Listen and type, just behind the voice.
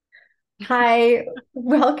Hi,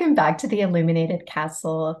 welcome back to the Illuminated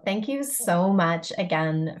Castle. Thank you so much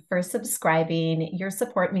again for subscribing. Your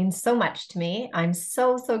support means so much to me. I'm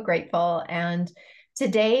so grateful. And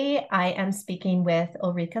today I am speaking with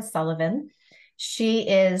Ulrika Sullivan. She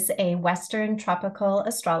is a Western tropical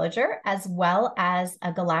astrologer as well as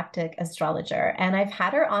a galactic astrologer. And I've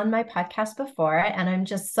had her on my podcast before, and I'm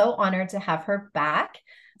just so honored to have her back.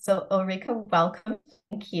 So, Ulrika, welcome.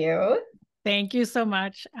 Thank you. Thank you so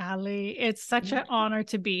much, Ali. It's such an honor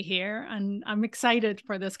to be here, and I'm excited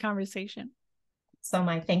for this conversation. So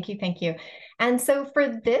my thank you, thank you. And so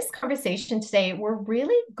for this conversation today, we're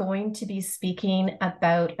really going to be speaking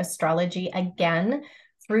about astrology again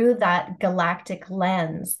through that galactic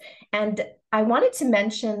lens. And I wanted to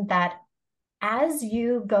mention that as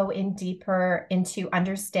you go in deeper into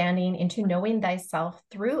understanding, into knowing thyself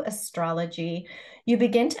through astrology, you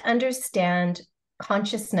begin to understand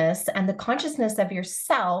consciousness and the consciousness of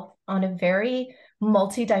yourself on a very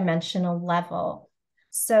multidimensional level.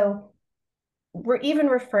 So we're even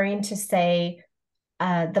referring to, say,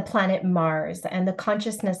 the planet Mars and the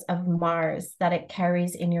consciousness of Mars that it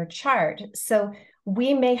carries in your chart. So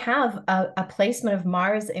we may have a placement of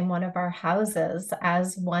Mars in one of our houses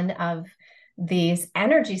as one of these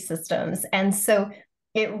energy systems. And so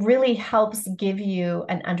it really helps give you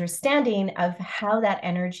an understanding of how that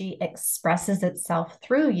energy expresses itself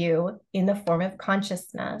through you in the form of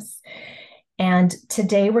consciousness. And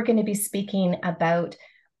today we're going to be speaking about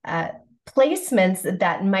uh, placements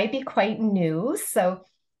that might be quite new. So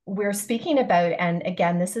we're speaking about, and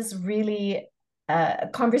again, this is really a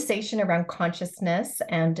conversation around consciousness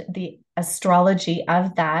and the astrology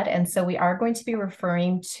of that. And so we are going to be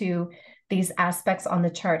referring to these aspects on the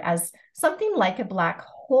chart as something like a black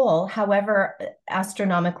hole. However,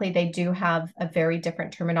 astronomically, they do have a very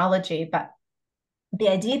different terminology. But the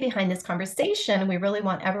idea behind this conversation, we really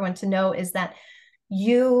want everyone to know, is that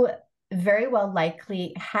you very well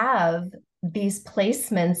likely have these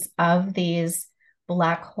placements of these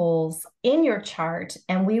black holes in your chart.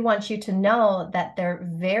 And we want you to know that they're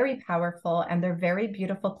very powerful and they're very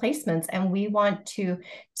beautiful placements. And we want to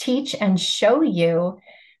teach and show you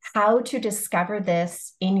how to discover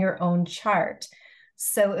this in your own chart.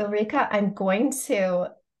 So, Ulrika, I'm going to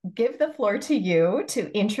give the floor to you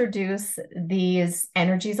to introduce these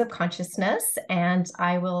energies of consciousness, and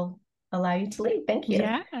I will allow you to lead. Thank you.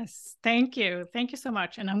 Yes, thank you. Thank you so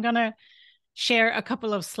much. And I'm going to share a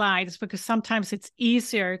couple of slides because sometimes it's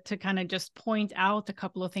easier to kind of just point out a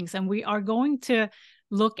couple of things. And we are going to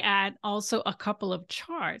look at also a couple of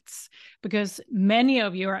charts because many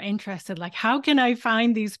of you are interested, like, how can I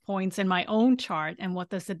find these points in my own chart and what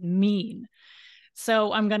does it mean?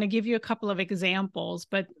 So I'm going to give you a couple of examples,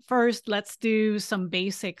 but first let's do some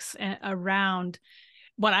basics around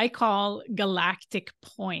what I call galactic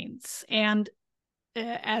points. And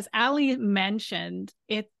as Ali mentioned,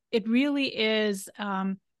 it really is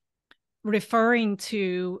referring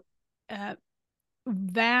to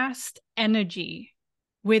vast energy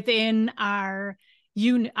within our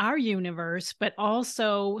universe, but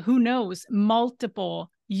also, who knows,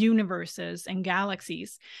 multiple universes and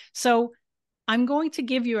galaxies. So I'm going to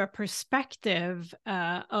give you a perspective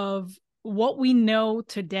of what we know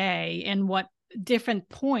today and what different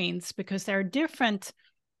points, because there are different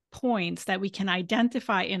points that we can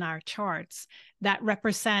identify in our charts that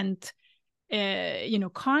represent,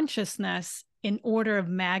 consciousness in order of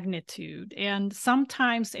magnitude. And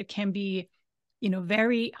sometimes it can be,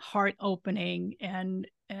 very heart opening and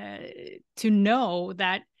to know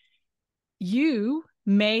that you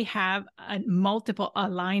may have multiple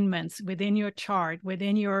alignments within your chart,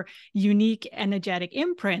 within your unique energetic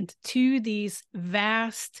imprint to these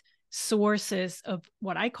vast sources of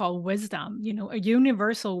what I call wisdom, a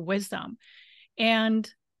universal wisdom.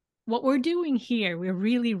 And what we're doing here, we're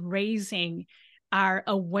really raising our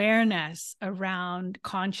awareness around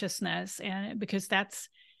consciousness, and because that's,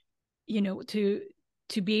 to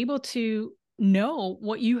be able to know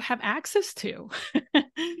what you have access to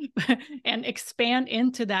and expand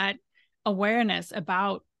into that awareness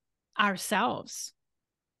about ourselves.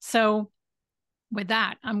 So with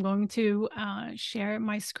that, I'm going to share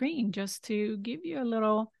my screen just to give you a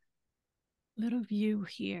little view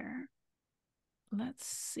here. Let's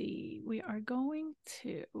see. We are going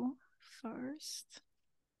to first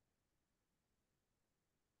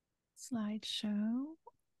slideshow.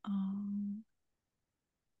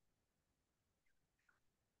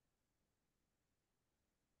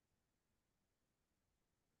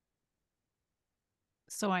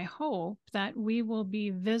 So I hope that we will be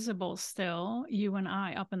visible still, you and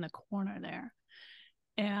I, up in the corner there.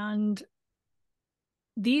 And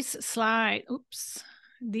these slides, oops,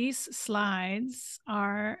 these slides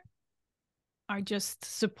are just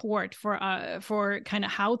support for kind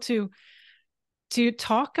of how to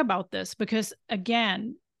talk about this, because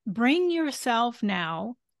again, bring yourself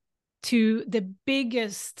now to the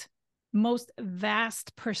biggest, most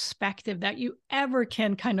vast perspective that you ever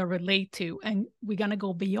can kind of relate to, and we're going to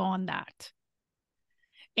go beyond that.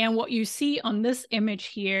 And what you see on this image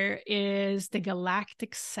here is the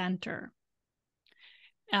galactic center.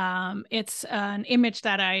 It's an image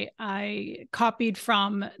that I copied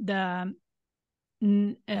from the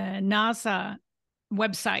NASA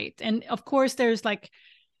website, and of course there's like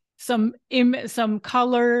some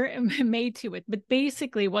color made to it, but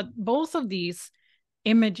basically what both of these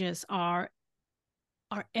images are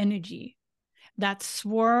energy that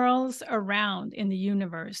swirls around in the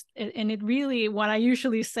universe. And it really, what I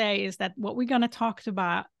usually say is that what we're going to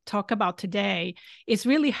talk about today is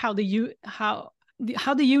really how the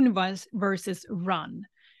universe is run,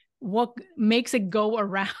 what makes it go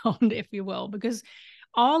around, if you will, because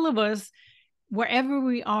all of us, wherever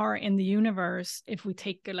we are in the universe, if we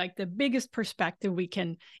take like the biggest perspective we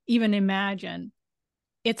can even imagine,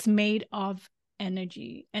 it's made of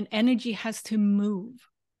energy, and energy has to move.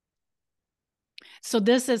 So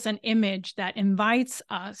this is an image that invites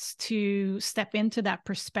us to step into that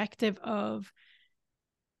perspective of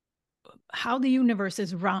how the universe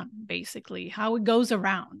is run, basically, how it goes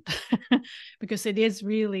around, because it is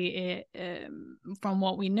really, from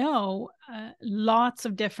what we know, lots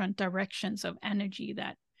of different directions of energy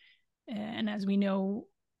that, and as we know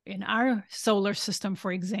in our solar system,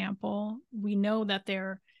 for example, we know that there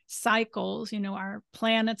are cycles, our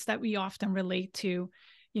planets that we often relate to,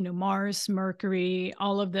 Mars, Mercury,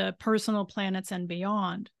 all of the personal planets and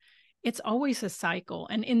beyond. It's always a cycle.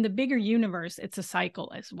 And in the bigger universe, it's a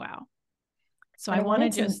cycle as well. So I want to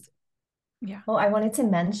just, yeah. Oh, I wanted to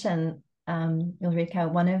mention, Ulrika,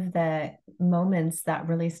 one of the moments that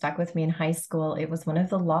really stuck with me in high school, it was one of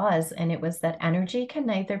the laws, and it was that energy can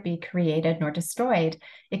neither be created nor destroyed.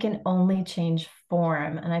 It can only change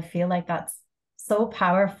form. And I feel like that's so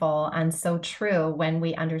powerful and so true when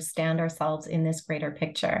we understand ourselves in this greater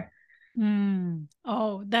picture.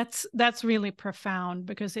 Oh, that's really profound,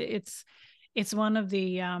 because it's one of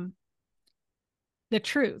the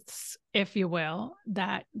truths, if you will,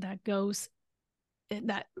 that goes,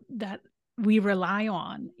 that we rely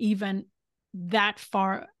on even that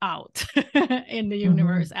far out in the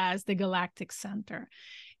universe, as the galactic center.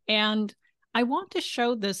 And I want to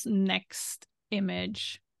show this next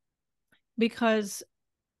image because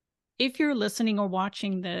if you're listening or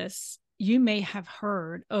watching this, you may have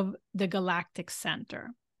heard of the galactic center,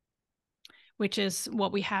 which is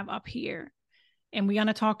what we have up here. And we're going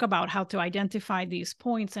to talk about how to identify these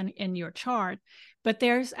points in your chart. But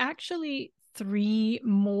there's actually 3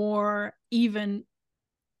 more, even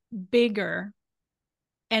bigger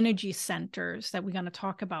energy centers that we're going to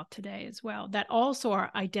talk about today as well, that also are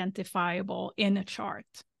identifiable in a chart.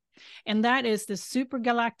 And that is the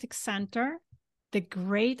supergalactic center, the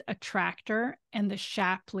great attractor, and the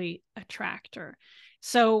Shapley attractor.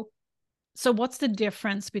 So what's the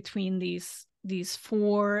difference between these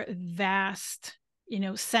 4 vast,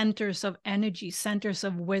 centers of energy, centers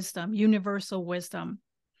of wisdom, universal wisdom?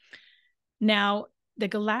 Now, the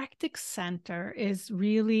galactic center is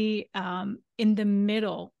really in the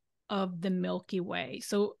middle of the Milky Way.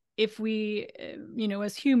 So if we,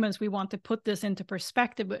 as humans, we want to put this into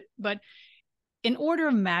perspective, but in order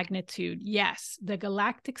of magnitude, yes, the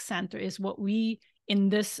galactic center is what we in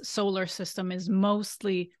this solar system is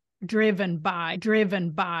mostly driven by.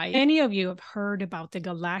 Many of you have heard about the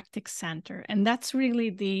galactic center, and that's really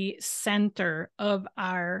the center of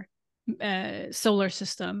our solar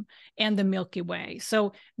system and the Milky Way.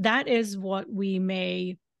 So that is what we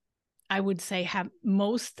may, I would say, have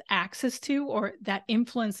most access to, or that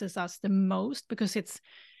influences us the most, because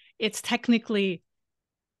it's technically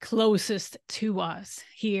closest to us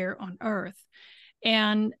here on Earth.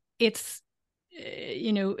 And it's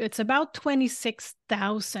it's about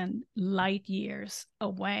 26,000 light years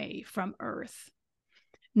away from Earth.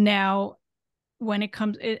 Now, when it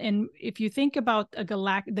comes, and if you think about the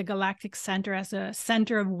galactic center as a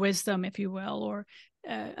center of wisdom, if you will, or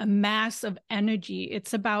a mass of energy,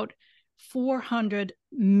 it's about 400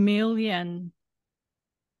 million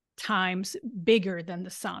times bigger than the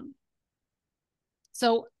sun.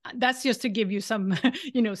 So that's just to give you some,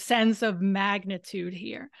 sense of magnitude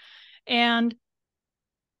here. And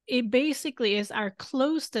it basically is our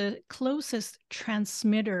closest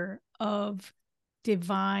transmitter of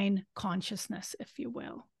divine consciousness, if you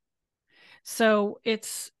will. So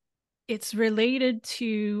it's related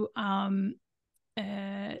to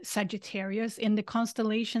Sagittarius. In the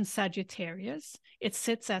constellation Sagittarius, it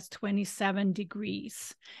sits as 27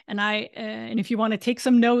 degrees. And if you want to take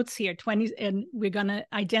some notes here, 20, and we're going to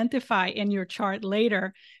identify in your chart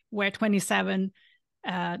later where 27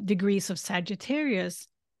 degrees of Sagittarius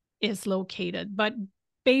is located. But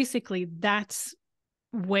basically, that's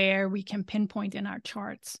where we can pinpoint in our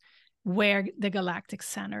charts where the galactic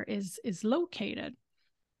center is located.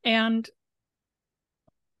 And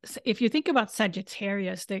if you think about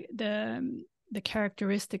Sagittarius, the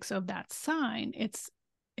characteristics of that sign, it's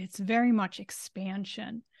very much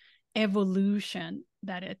expansion, evolution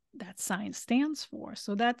that sign stands for.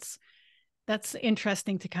 So that's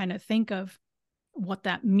interesting to kind of think of what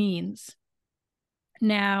that means.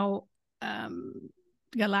 Now,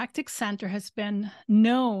 galactic center has been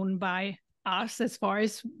known by us, as far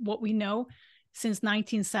as what we know, since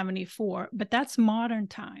 1974, but that's modern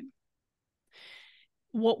time.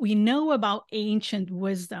 What we know about ancient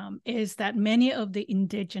wisdom is that many of the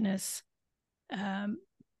indigenous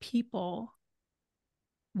people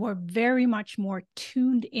were very much more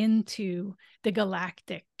tuned into the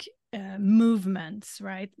galactic movements,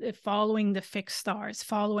 right? Following the fixed stars,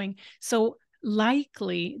 so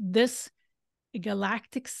likely this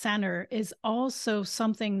galactic center is also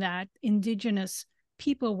something that indigenous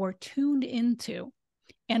people were tuned into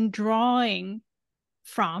and drawing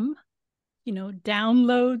from,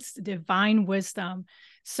 downloads, divine wisdom.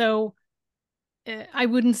 So I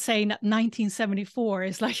wouldn't say 1974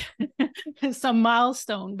 is like some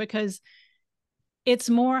milestone, because it's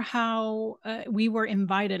more how we were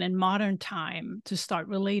invited in modern time to start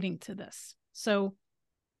relating to this. So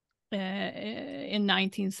in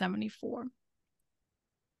 1974.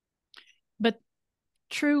 But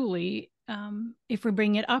truly, if we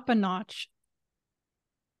bring it up a notch,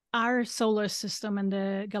 our solar system and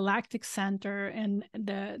the galactic center and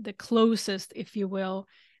the closest, if you will,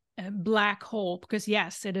 black hole, because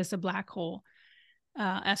yes, it is a black hole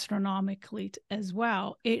astronomically as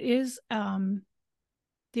well. It is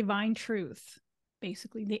divine truth,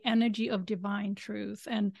 basically the energy of divine truth.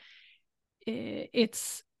 And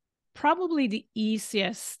it's probably the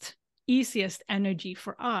easiest energy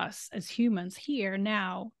for us as humans here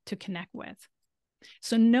now to connect with.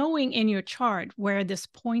 So knowing in your chart where this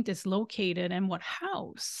point is located and what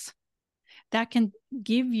house, that can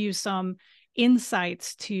give you some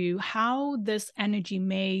insights to how this energy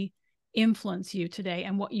may influence you today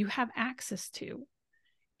and what you have access to.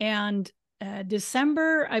 And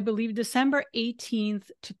December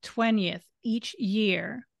 18th to 20th each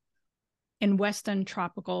year in Western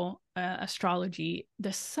tropical astrology,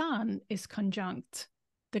 the sun is conjunct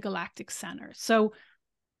the galactic center. So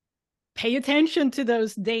pay attention to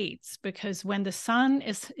those dates, because when the sun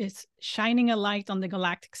is shining a light on the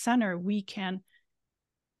galactic center, we can,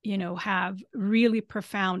 have really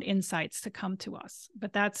profound insights to come to us.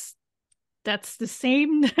 But that's the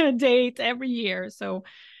same date every year. So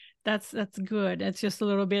that's good. It's just a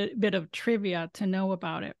little bit of trivia to know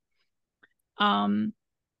about it.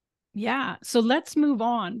 Yeah. So let's move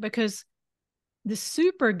on, because the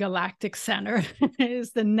super galactic center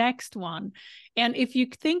is the next one. And if you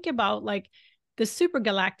think about, like, the super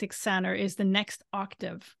galactic center is the next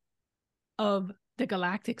octave of the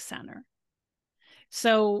galactic center.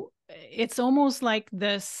 So it's almost like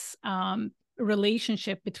this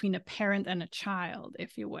relationship between a parent and a child,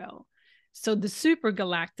 if you will. So the super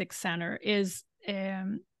galactic center is a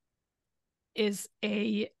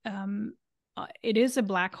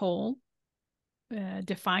black hole.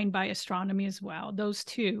 Defined by astronomy as well. Those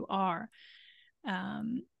two are.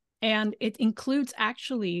 And it includes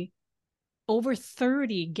actually over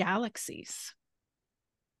 30 galaxies.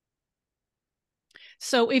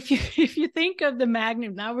 So if you think of the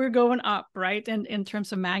magnitude, now we're going up, right? And in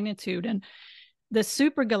terms of magnitude, and the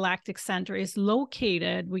super galactic center is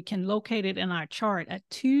located, we can locate it in our chart at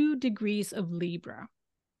 2 degrees of Libra.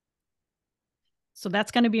 So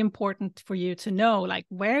that's going to be important for you to know, like,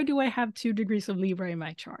 where do I have 2 degrees of Libra in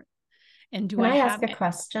my chart? And do I ask a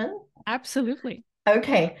question? Absolutely.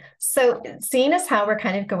 Okay. So seeing as how we're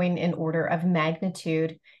kind of going in order of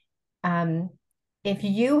magnitude, if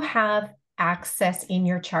you have access in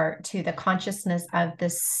your chart to the consciousness of the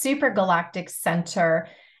super galactic center,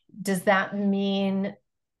 does that mean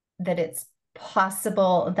that it's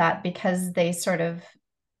possible that because they sort of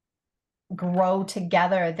grow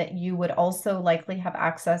together that you would also likely have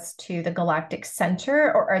access to the galactic center,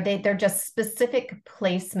 or are they're just specific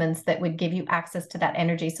placements that would give you access to that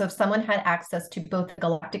energy? So if someone had access to both the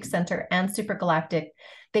galactic center and super galactic,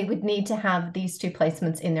 they would need to have these 2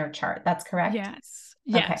 placements in their chart. That's correct? Yes.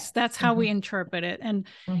 Okay. Yes, that's how we interpret it.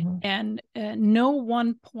 Mm-hmm. No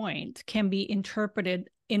one point can be interpreted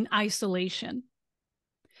in isolation.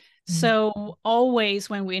 So always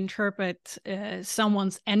when we interpret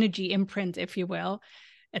someone's energy imprint, if you will,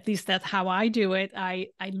 at least that's how I do it, I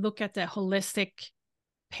look at the holistic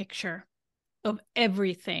picture of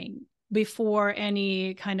everything before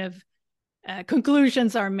any kind of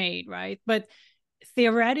conclusions are made, right? But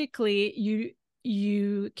theoretically,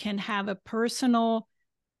 you can have a personal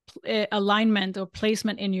alignment or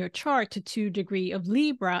placement in your chart to 2 degree of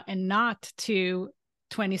Libra and not to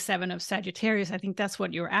 27 of Sagittarius. I think that's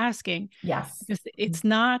what you're asking. Yes. Because it's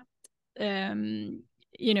not, really,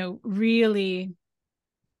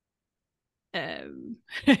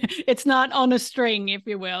 it's not on a string, if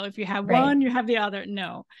you will. If you have Right. one, you have the other.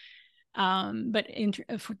 No. But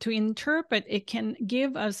to interpret, it can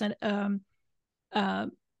give us an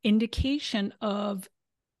indication of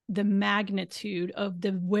the magnitude of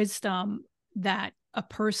the wisdom that a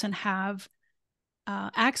person have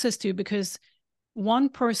access to, because one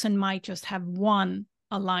person might just have one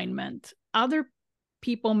alignment. Other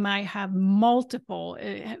people might have multiple.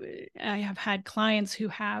 I have had clients who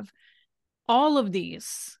have all of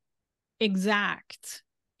these exact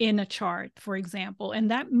in a chart, for example.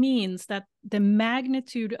 And that means that the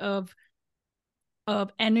magnitude of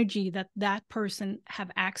energy that person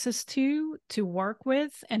have access to work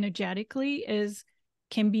with energetically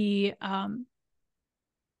can be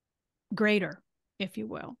greater, if you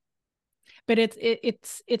will. But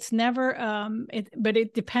it's never but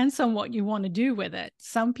it depends on what you want to do with it.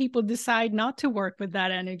 Some people decide not to work with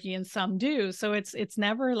that energy and some do. So it's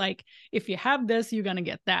never like, if you have this, you're going to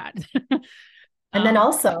get that. And then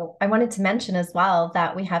also, I wanted to mention as well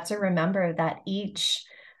that we have to remember that each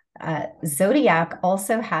zodiac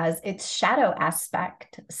also has its shadow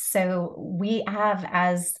aspect. So we have,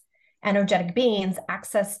 as energetic beings,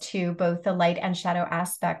 access to both the light and shadow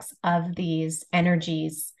aspects of these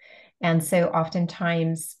energies. And so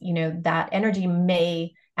oftentimes, that energy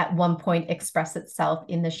may at one point express itself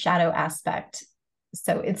in the shadow aspect.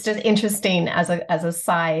 So it's just interesting as a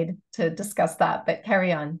side to discuss that, but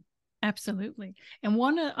carry on. Absolutely. And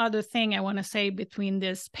one other thing I want to say between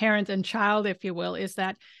this parent and child, if you will, is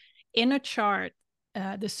that in a chart,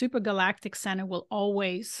 the supergalactic center will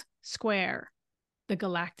always square the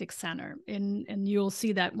galactic center. And you'll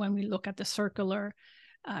see that when we look at the circular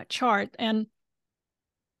chart. And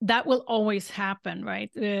that will always happen, right?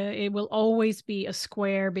 It will always be a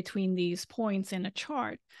square between these points in a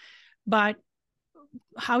chart. But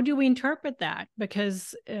how do we interpret that?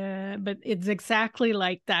 Because but it's exactly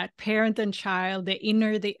like that: parent and child, the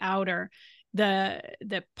inner, the outer,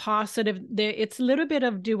 the positive. It's a little bit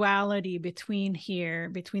of duality between the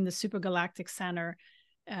supergalactic center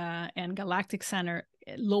and galactic center,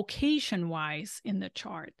 location wise in the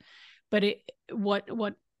chart. But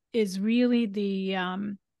what is really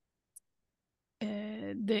the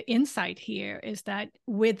insight here is that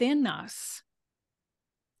within us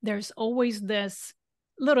there's always this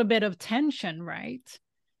little bit of tension, right?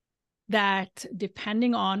 That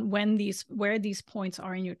depending on where these points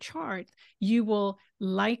are in your chart, you will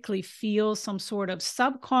likely feel some sort of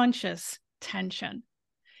subconscious tension.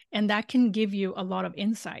 And that can give you a lot of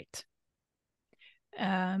insight.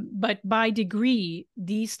 But by degree,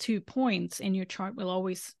 these 2 points in your chart will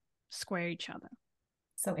always square each other.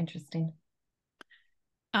 So interesting.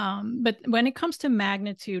 But when it comes to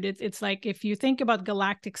magnitude, it's like, if you think about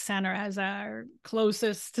galactic center as our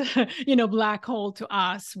closest, black hole to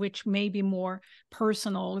us, which may be more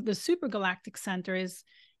personal, the supergalactic center is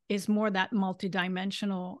more that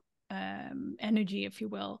multidimensional energy, if you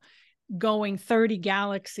will, going 30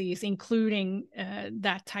 galaxies, including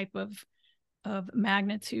that type of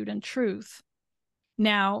magnitude and truth.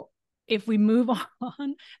 Now, if we move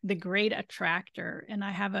on, the great attractor, and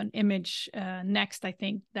I have an image next, I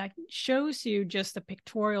think, that shows you just a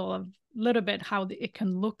pictorial of a little bit how it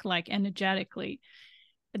can look like energetically.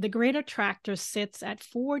 The great attractor sits at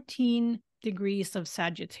 14 degrees of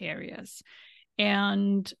Sagittarius.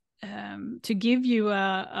 And to give you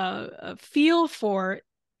a feel for it,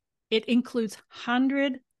 it includes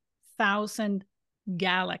 100,000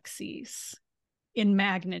 galaxies in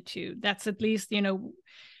magnitude. That's at least,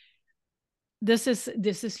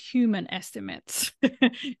 this is human estimates,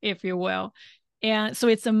 if you will. And so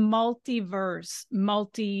it's a multiverse,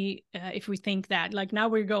 if we think that, like, now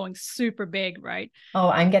we're going super big, right? Oh,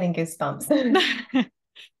 I'm getting goosebumps.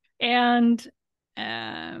 And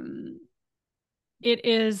it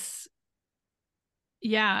is,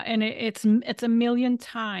 yeah, and it's a million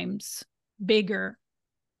times bigger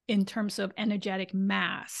in terms of energetic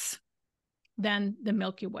mass than the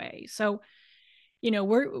Milky Way. So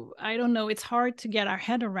I don't know, it's hard to get our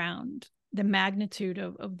head around the magnitude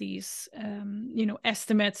of these,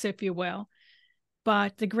 estimates, if you will.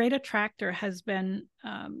 But the great attractor has been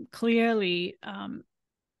clearly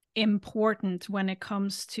important when it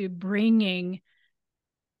comes to bringing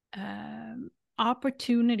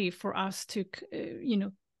opportunity for us to,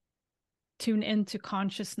 tune into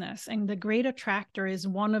consciousness. And the great attractor is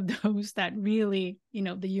one of those that really,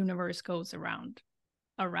 the universe goes around.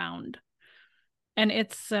 And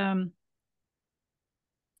it's, what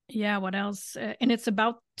else? And it's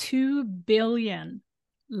about 2 billion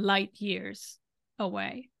light years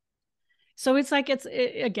away. So it's like,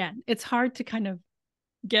 again, it's hard to kind of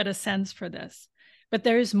get a sense for this, but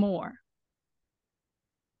there is more.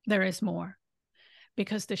 There is more,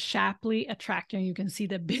 because the Shapley attractor, you can see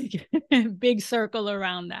the big, big circle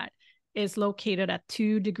around that, is located at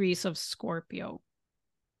 2 degrees of Scorpio.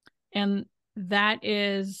 And that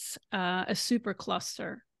is a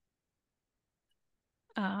supercluster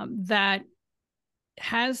that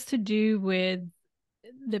has to do with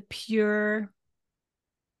the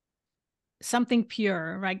something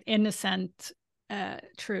pure, right? Innocent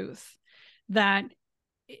truth that,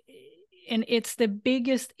 and it's the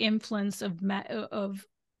biggest influence of the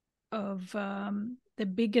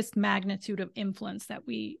biggest magnitude of influence that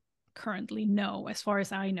we currently know, as far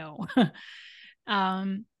as I know.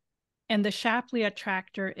 And the Shapley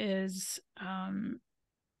attractor is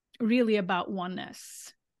really about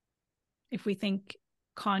oneness. If we think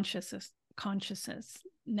consciousness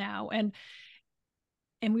now, and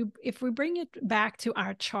if we bring it back to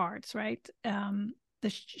our charts, right? The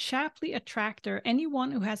Shapley attractor,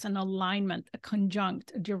 anyone who has an alignment, a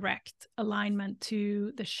conjunct, a direct alignment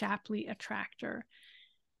to the Shapley attractor,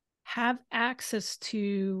 have access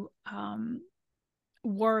to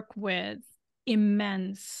work with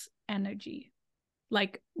immense energy,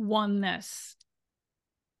 like oneness.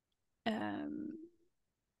 And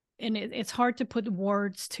it's hard to put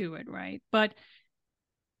words to it, right? But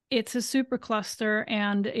it's a supercluster.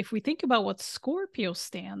 And if we think about what Scorpio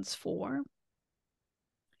stands for,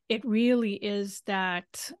 it really is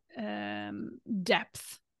that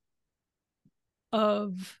depth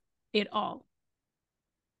of it all.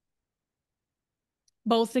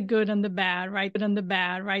 Both the good and the bad, right? Good and the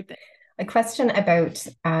bad, right? A question about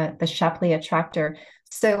the Shapley attractor.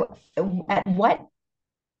 So at what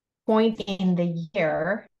point in the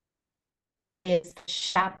year is the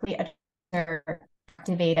Shapley attractor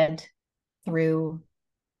activated through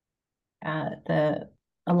the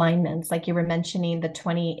alignments? Like you were mentioning, the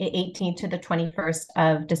 18th to the 21st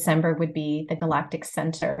of December would be the Galactic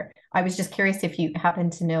Center. I was just curious if you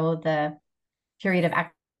happen to know the period of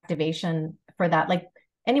activation for that. Like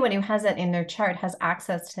anyone who has it in their chart has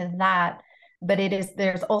access to that, but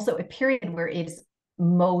there's also a period where it is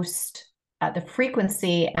most the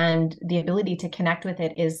frequency and the ability to connect with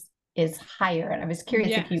it is higher. And I was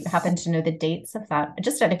curious if you happen to know the dates of that,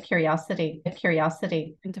 just out of curiosity.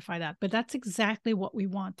 Identify that, but that's exactly what we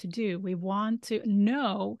want to do. We want to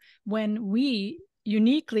know when we,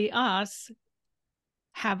 uniquely us,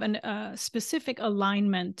 have a specific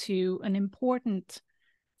alignment to an important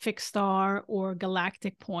fixed star or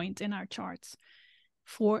galactic point in our charts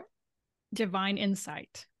for divine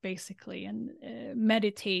insight, basically, and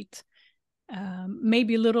meditate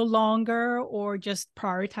maybe a little longer, or just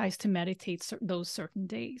prioritize to meditate those certain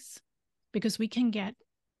days, because we can get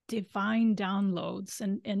divine downloads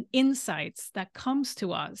and insights that comes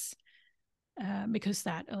to us because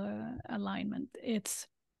that alignment, it's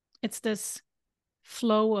this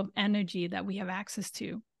flow of energy that we have access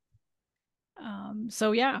to.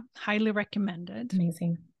 So yeah, highly recommended.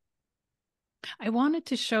 Amazing. I wanted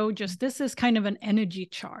to show this is kind of an energy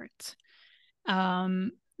chart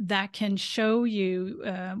that can show you,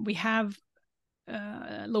 we have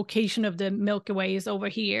location of the Milky Way is over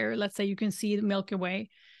here. Let's say you can see the Milky Way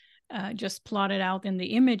just plotted out in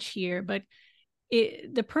the image here. But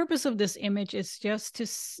the purpose of this image is just to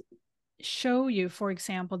show you, for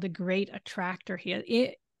example, the great attractor here.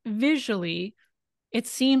 Visually, it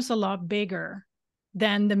seems a lot bigger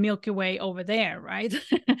than the Milky Way over there, right?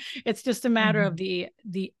 It's just a matter of the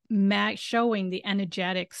showing the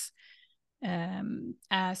energetics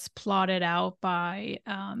as plotted out by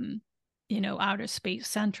Outer Space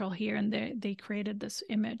Central here, and they created this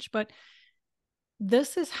image. But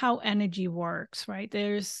this is how energy works, right?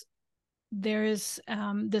 There's this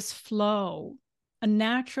flow, a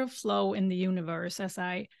natural flow in the universe, as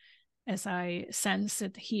I sense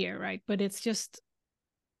it here, right? But it's just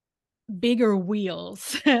bigger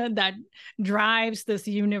wheels that drives this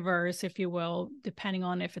universe, if you will, depending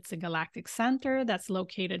on if it's a galactic center that's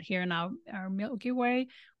located here in our Milky Way,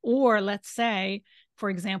 or let's say, for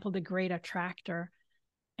example, the great attractor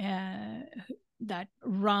that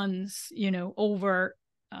runs, over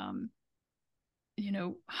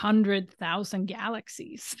 100,000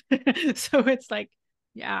 galaxies. So it's like,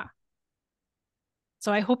 yeah.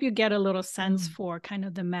 So I hope you get a little sense for kind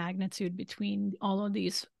of the magnitude between all of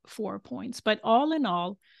these 4 points. But all in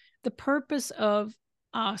all, the purpose of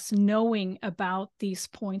us knowing about these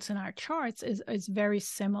points in our charts is very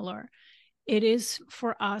similar. It is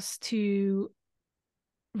for us to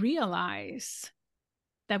realize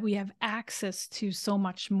that we have access to so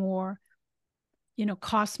much more,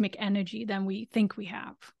 cosmic energy than we think we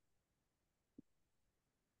have.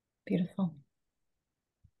 Beautiful.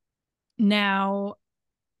 Now,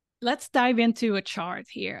 let's dive into a chart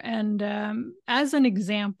here. And as an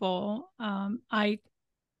example,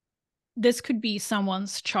 this could be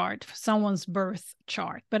someone's chart, someone's birth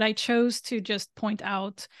chart, but I chose to just point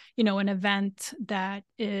out, an event that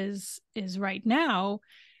is right now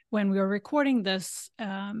when we are recording this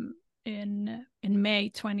in May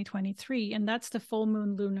 2023, and that's the full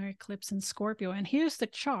moon lunar eclipse in Scorpio. And here's the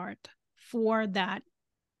chart for that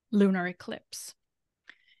lunar eclipse.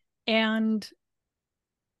 And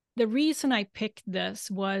the reason I picked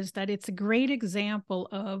this was that it's a great example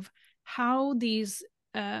of how these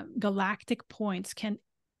galactic points can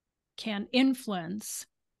influence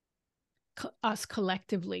us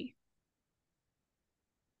collectively.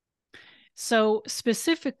 So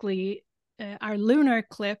specifically, our lunar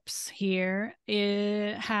eclipse here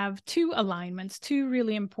have two alignments, two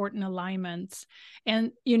really important alignments.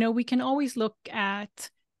 And, we can always look at,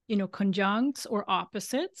 conjuncts or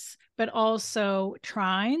opposites, but also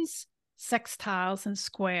trines, sextiles, and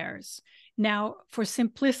squares. Now, for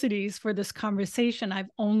simplicities for this conversation, I've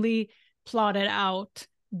only plotted out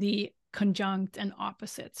the conjunct and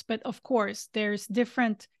opposites. But of course, there's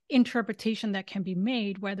different interpretation that can be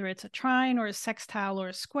made, whether it's a trine or a sextile or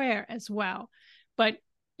a square as well. But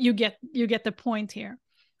you get the point here.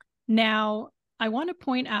 Now, I want to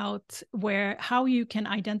point out how you can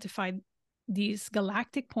identify these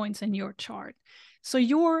galactic points in your chart. So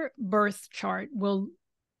your birth chart will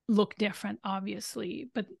look different, obviously,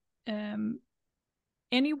 but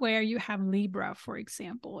anywhere you have Libra, for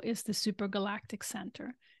example, is the supergalactic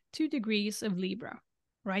center, 2 degrees of Libra,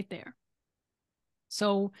 right there.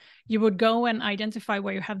 So you would go and identify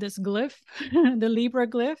where you have this glyph, the Libra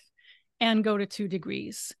glyph, and go to 2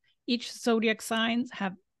 degrees. Each zodiac signs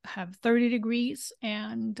have 30 degrees,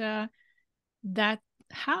 and that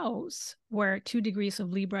house where 2 degrees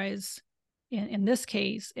of Libra is, in this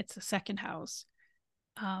case, it's the second house,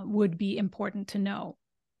 would be important to know.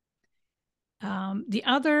 The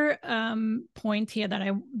other point here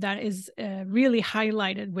that is really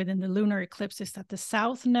highlighted within the lunar eclipse is that the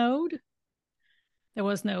south node, there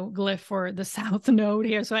was no glyph for the south node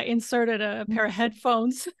here, so I inserted a pair of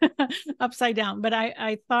headphones upside down. But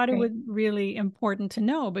I thought it was really important to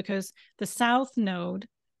know, because the south node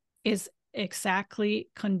is exactly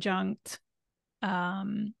conjunct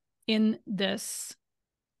in this,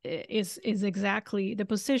 is exactly, the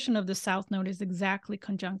position of the south node is exactly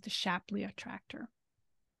conjunct the Shapley attractor.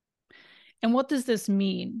 And what does this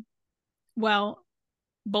mean? Well,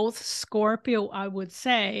 both Scorpio, I would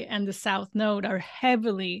say, and the south node are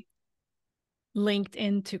heavily linked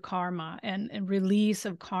into karma and release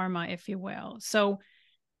of karma, if you will. So,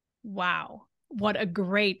 wow, what a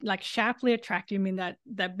great, like, Shapley attractor. You mean that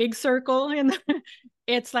big circle? And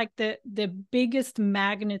it's like the biggest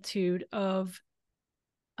magnitude of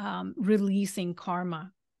releasing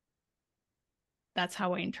karma. That's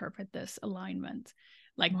how I interpret this alignment.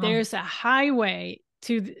 Like, wow, there's a highway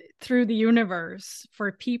through the universe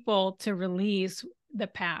for people to release the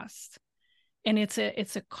past, and it's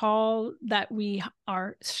a call that we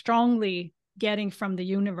are strongly getting from the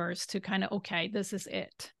universe to kind of, okay, this is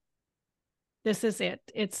it.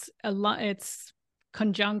 It's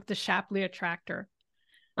conjunct the Shapley attractor.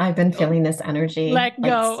 I've been feeling this energy. Let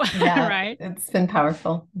go. Yeah, right. It's been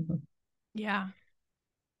powerful. Yeah.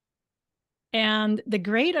 And the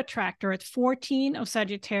great attractor at 14 of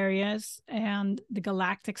Sagittarius, and the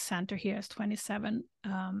galactic center here is 27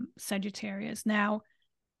 Sagittarius. Now,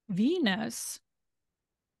 Venus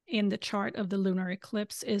in the chart of the lunar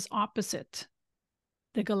eclipse is opposite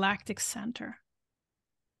the galactic center.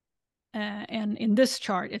 And in this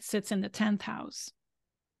chart, it sits in the 10th house.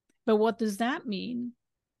 But what does that mean?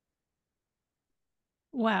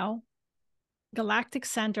 Well, galactic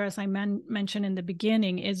center, as I mentioned in the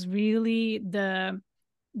beginning, is really the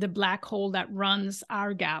the black hole that runs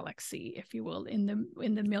our galaxy, if you will, in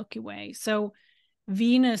the Milky Way. So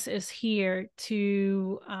Venus is here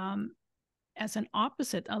to, as an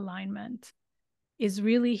opposite alignment, is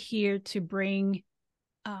really here to bring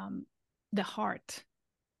the heart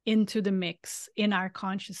into the mix in our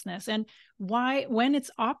consciousness. And why, when it's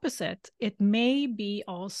opposite, it may be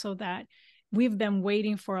also that we've been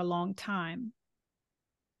waiting for a long time.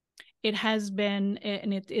 It has been,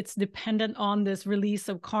 and it's dependent on this release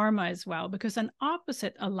of karma as well, because an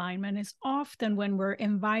opposite alignment is often when we're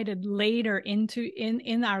invited later into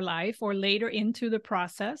in our life or later into the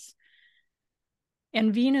process.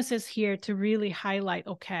 And Venus is here to really highlight,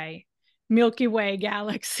 okay, Milky Way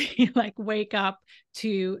galaxy, like wake up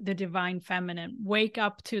to the divine feminine, wake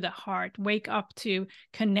up to the heart, wake up to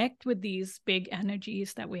connect with these big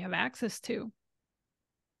energies that we have access to.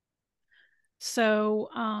 So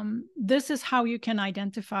this is how you can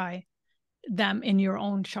identify them in your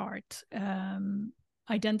own chart,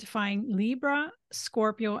 identifying Libra,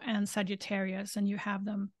 Scorpio, and Sagittarius, and you have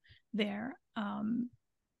them there. And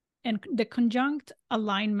the conjunct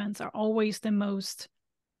alignments are always the most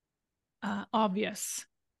obvious.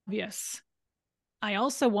 I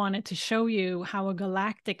also wanted to show you how a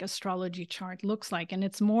galactic astrology chart looks like, and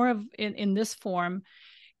it's more of in this form.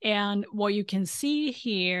 And what you can see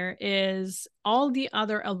here is all the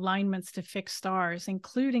other alignments to fixed stars,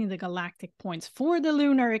 including the galactic points for the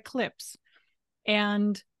lunar eclipse.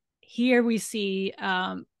 And here we see,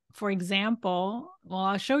 for example, well,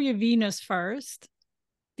 I'll show you Venus first,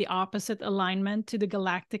 the opposite alignment to the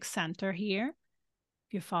galactic center here.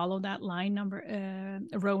 If you follow that line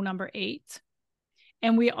row number 8.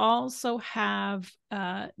 And we also have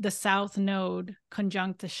the south node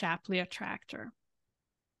conjunct the Shapley attractor.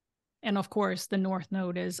 And of course, the north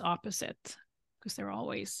node is opposite because they're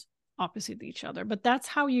always opposite each other. But that's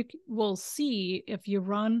how you will see, if you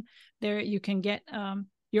run there, you can get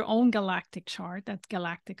your own galactic chart. That's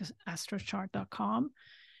galacticastrochart.com.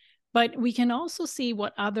 But we can also see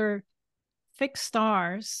what other fixed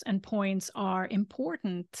stars and points are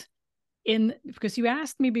important in, because you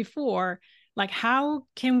asked me before, like, how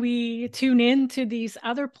can we tune into these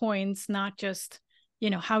other points, not just,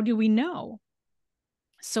 how do we know?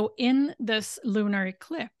 So in this lunar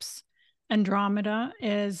eclipse, Andromeda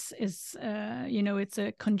is it's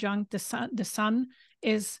a conjunct, the sun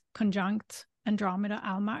is conjunct Andromeda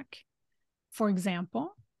Almach, for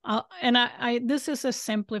example. And this is a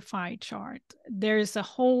simplified chart. There's a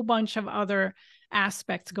whole bunch of other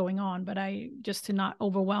aspects going on, but just to not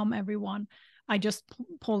overwhelm everyone, I just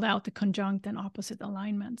pulled out the conjunct and opposite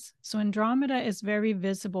alignments. So Andromeda is very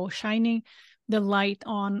visible, shining the light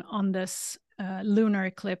on this lunar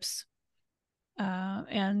eclipse,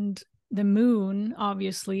 and the moon,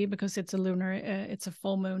 obviously, because it's a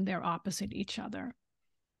full moon, they're opposite each other.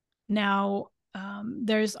 Now,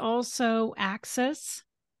 there's also access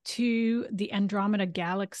to the Andromeda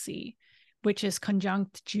galaxy, which is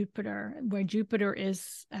conjunct Jupiter, where Jupiter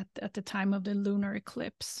is at the time of the lunar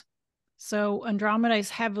eclipse. So Andromeda is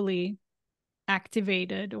heavily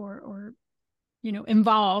activated or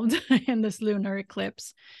involved in this lunar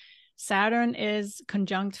eclipse. Saturn is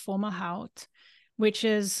conjunct Fomalhaut, which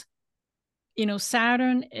is,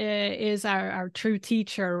 Saturn is our true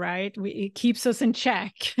teacher, right? It keeps us in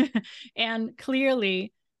check. And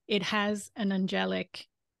clearly it has an angelic,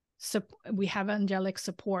 we have angelic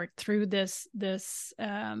support through this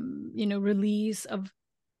release of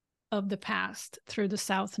the past through the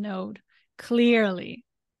south node, clearly.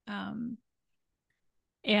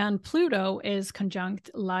 And Pluto is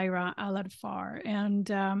conjunct Lyra Aladfar.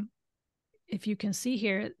 And if you can see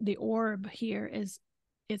here, the orb here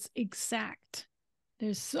it's exact.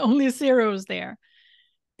 There's only zeros there.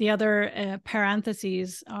 The other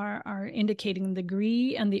parentheses are indicating the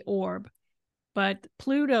degree and the orb. But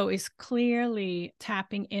Pluto is clearly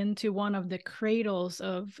tapping into one of the cradles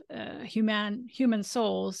of human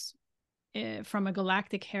souls from a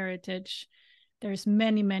galactic heritage. There's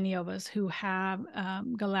many, many of us who have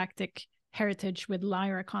galactic heritage with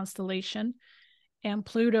Lyra constellation. And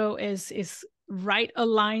Pluto is right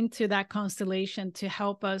aligned to that constellation to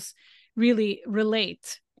help us really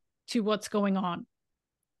relate to what's going on.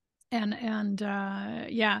 And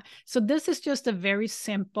so this is just a very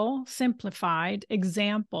simplified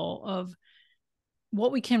example of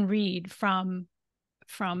what we can read from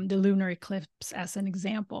the lunar eclipse as an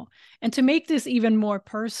example. And to make this even more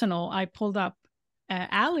personal, I pulled up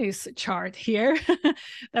Ali's chart here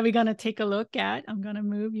that we're going to take a look at. I'm going to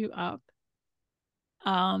move you up.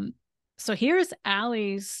 So here's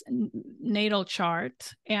Ali's natal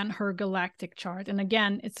chart and her galactic chart. And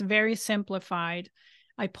again, it's very simplified.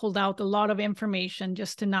 I pulled out a lot of information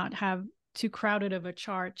just to not have too crowded of a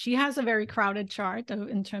chart. She has a very crowded chart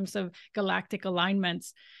in terms of galactic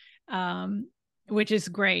alignments, which is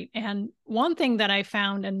great. And one thing that I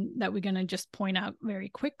found, and that we're going to just point out very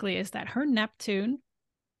quickly, is that her Neptune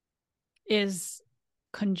is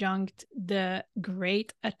conjunct the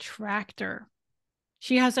great attractor.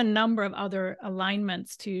 She has a number of other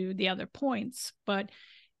alignments to the other points, but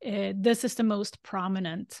this is the most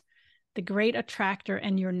prominent, the great attractor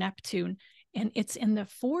and your Neptune, and it's in the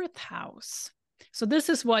 4th house. So this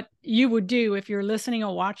is what you would do if you're listening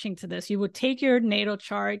or watching to this. You would take your natal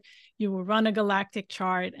chart, you would run a galactic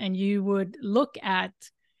chart, and you would look at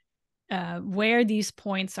where these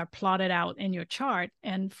points are plotted out in your chart.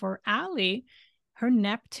 And for Ali, her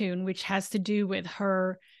Neptune, which has to do with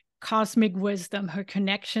her cosmic wisdom, her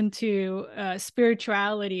connection to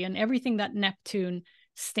spirituality and everything that Neptune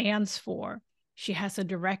stands for, she has a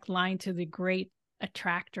direct line to the great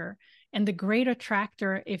attractor. And the great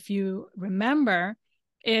attractor, if you remember,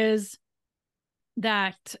 is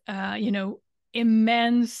that,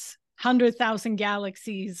 immense 100,000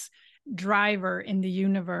 galaxies driver in the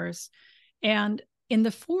universe. And in the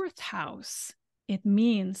 4th house, it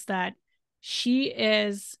means that she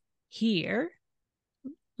is here,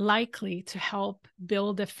 likely to help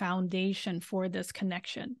build a foundation for this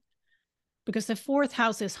connection. Because the 4th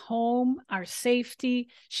house is home, our safety.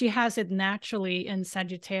 She has it naturally in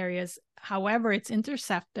Sagittarius. However, it's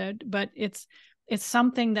intercepted, but it's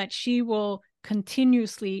something that she will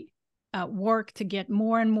continuously work to get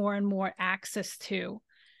more and more and more access to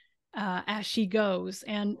as she goes.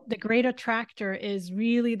 And the great attractor is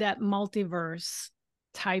really that multiverse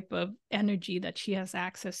type of energy that she has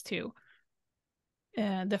access to.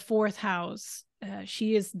 The 4th house,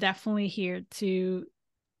 she is definitely here to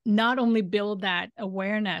not only build that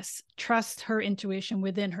awareness, trust her intuition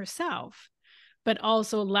within herself, but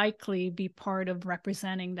also likely be part of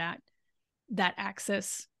representing that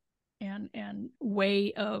access and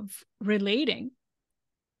way of relating.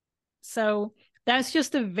 So that's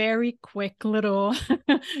just a very quick little,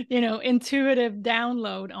 intuitive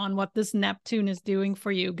download on what this Neptune is doing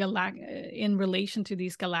for you in relation to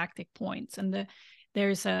these galactic points. And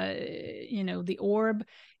there's the orb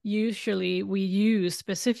usually we use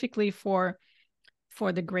specifically for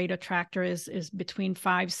the great attractor is between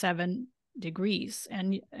 5-7 degrees,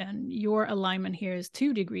 and your alignment here is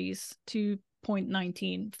 2 degrees,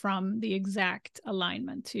 2.19 from the exact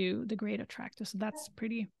alignment to the great attractor. So that's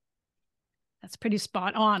pretty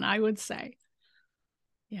spot on, I would say.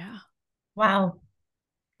 Yeah. Wow.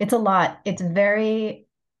 It's a lot. It's very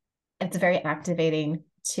activating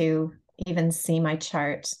to even see my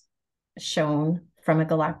chart shown from a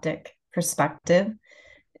galactic perspective,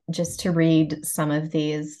 just to read some of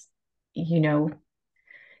these,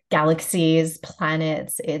 galaxies,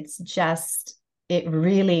 planets. It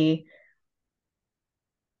really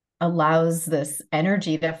allows this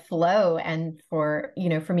energy to flow, and for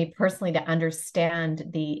me personally to understand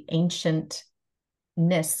the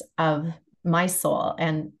ancientness of my soul.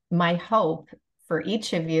 And my hope for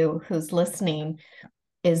each of you who's listening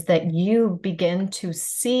is that you begin to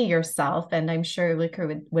see yourself, and I'm sure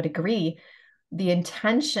Luca would agree, the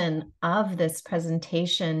intention of this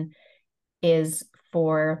presentation is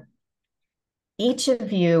for each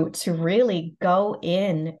of you to really go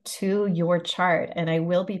in to your chart, and I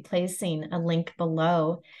will be placing a link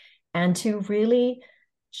below, and to really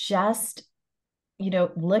just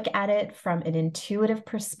look at it from an intuitive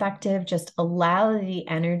perspective. Just allow the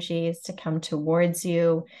energies to come towards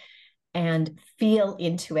you and feel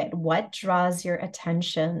into it. What draws your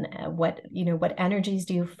attention? What energies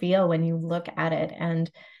do you feel when you look at it?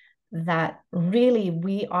 And that really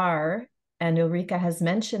we are, and Ulrika has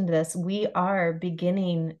mentioned this, we are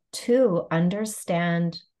beginning to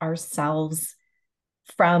understand ourselves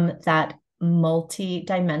from that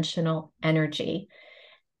multi-dimensional energy.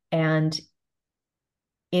 And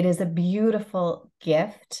it is a beautiful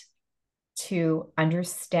gift to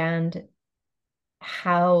understand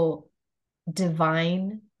how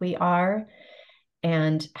divine we are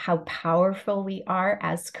and how powerful we are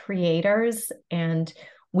as creators. And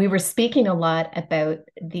we were speaking a lot about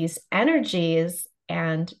these energies,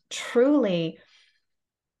 and truly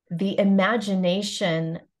the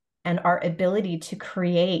imagination and our ability to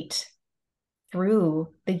create through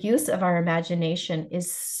the use of our imagination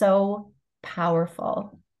is so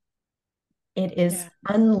powerful. It is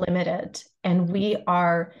unlimited, and we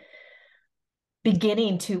are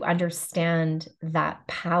beginning to understand that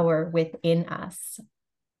power within us.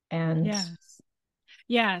 And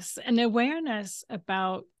yes, an awareness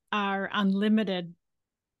about our unlimited,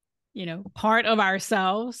 part of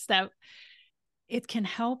ourselves that it can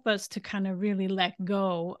help us to kind of really let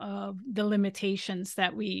go of the limitations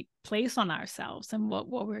that we place on ourselves and what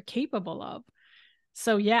we're capable of.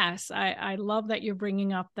 So yes, I love that you're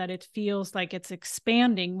bringing up that it feels like it's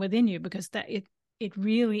expanding within you, because that it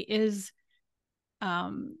really is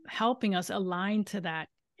helping us align to that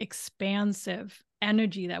expansive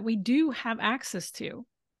energy that we do have access to,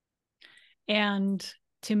 and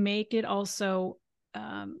to make it also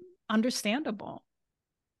understandable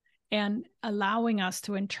and allowing us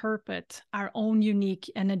to interpret our own unique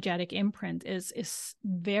energetic imprint is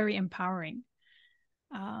very empowering.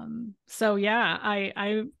 So yeah,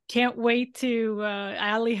 I can't wait to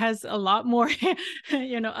Ali has a lot more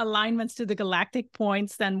alignments to the galactic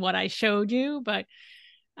points than what I showed you, but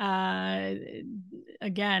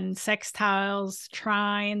again, sextiles,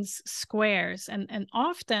 trines, squares, and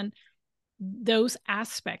often those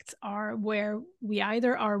aspects are where we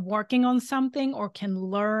either are working on something or can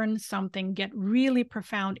learn something, get really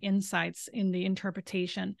profound insights in the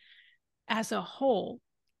interpretation as a whole,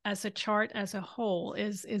 as a chart as a whole,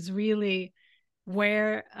 is really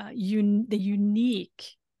where the unique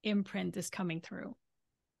imprint is coming through.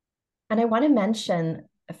 And I want to mention,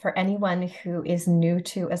 for anyone who is new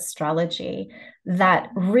to astrology, that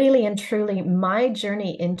really and truly my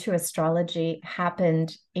journey into astrology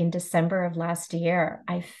happened in December of last year.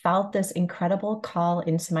 I felt this incredible call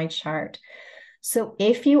into my chart. So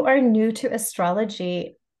if you are new to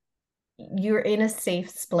astrology, you're in a safe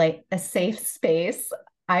space.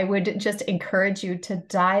 I would just encourage you to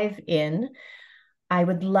dive in. I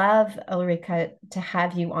would love, Ulrika, to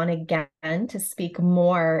have you on again to speak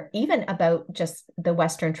more, even about just the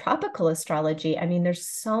Western tropical astrology. I mean, there's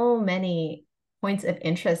so many points of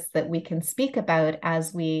interest that we can speak about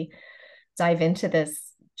as we dive into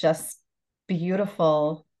this just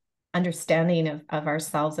beautiful understanding of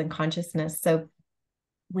ourselves and consciousness. So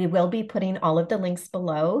we will be putting all of the links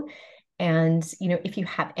below. And, if you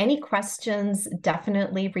have any questions,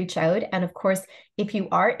 definitely reach out. And of course, if you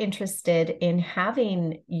are interested in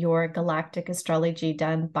having your galactic astrology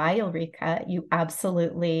done by Ulrika, you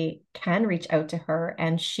absolutely can reach out to her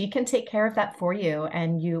and she can take care of that for you.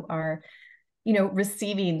 And you are,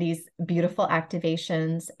 receiving these beautiful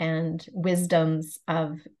activations and wisdoms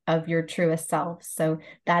of your truest self. So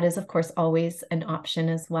that is, of course, always an option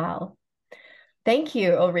as well. Thank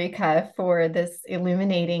you, Ulrika, for this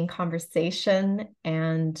illuminating conversation.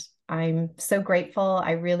 And I'm so grateful.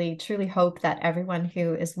 I really, truly hope that everyone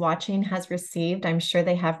who is watching has received. I'm sure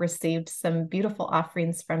they have received some beautiful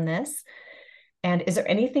offerings from this. And is there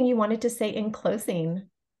anything you wanted to say in closing?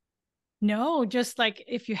 No, just like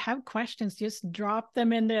if you have questions, just drop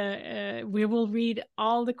them in the, we will read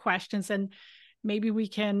all the questions, and maybe we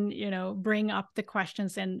can, bring up the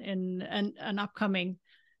questions in an upcoming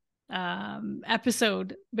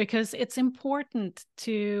episode, because it's important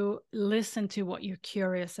to listen to what you're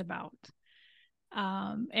curious about,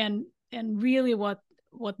 and really what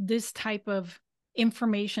this type of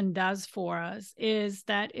information does for us is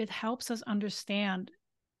that it helps us understand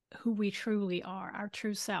who we truly are, our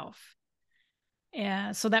true self,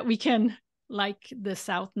 and so that we can, like the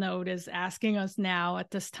South Node is asking us now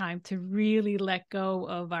at this time, to really let go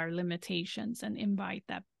of our limitations and invite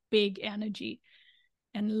that big energy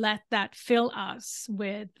and let that fill us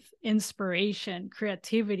with inspiration,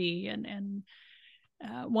 creativity. And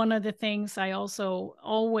one of the things I also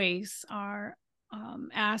always are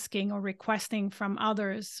asking or requesting from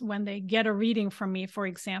others when they get a reading from me, for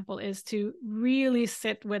example, is to really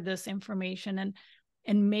sit with this information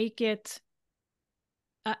and make it,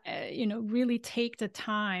 really take the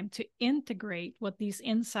time to integrate what these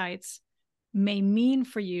insights may mean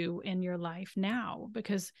for you in your life now.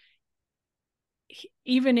 Because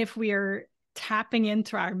even if we are tapping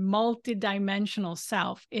into our multidimensional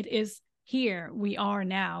self, it is here we are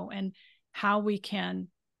now, and how we can,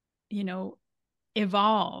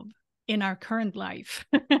 evolve in our current life.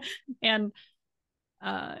 And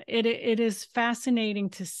it is fascinating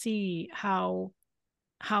to see how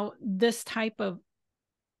this type of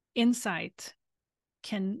insight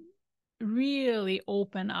can really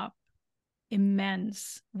open up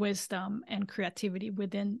immense wisdom and creativity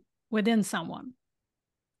within someone.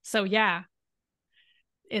 So yeah,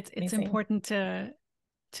 it's important to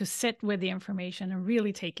sit with the information and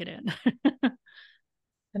really take it in.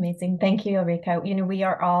 Amazing. Thank you, Ulrika. We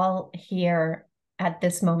are all here at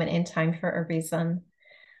this moment in time for a reason.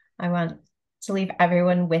 I want to leave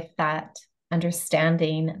everyone with that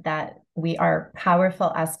understanding that we are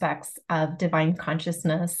powerful aspects of divine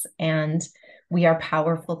consciousness, and we are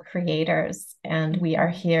powerful creators, and we are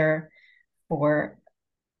here for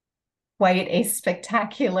quite a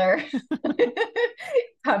spectacular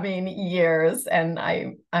coming years. And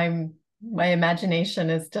my imagination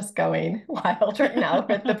is just going wild right now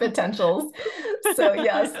with the potentials. So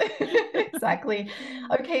yes, exactly.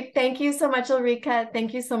 Okay, thank you so much, Ulrika.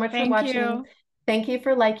 Thank you so much for Thank watching. you. Thank you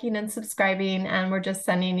for liking and subscribing. And we're just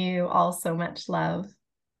sending you all so much love.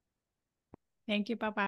 Thank you. Bye-bye.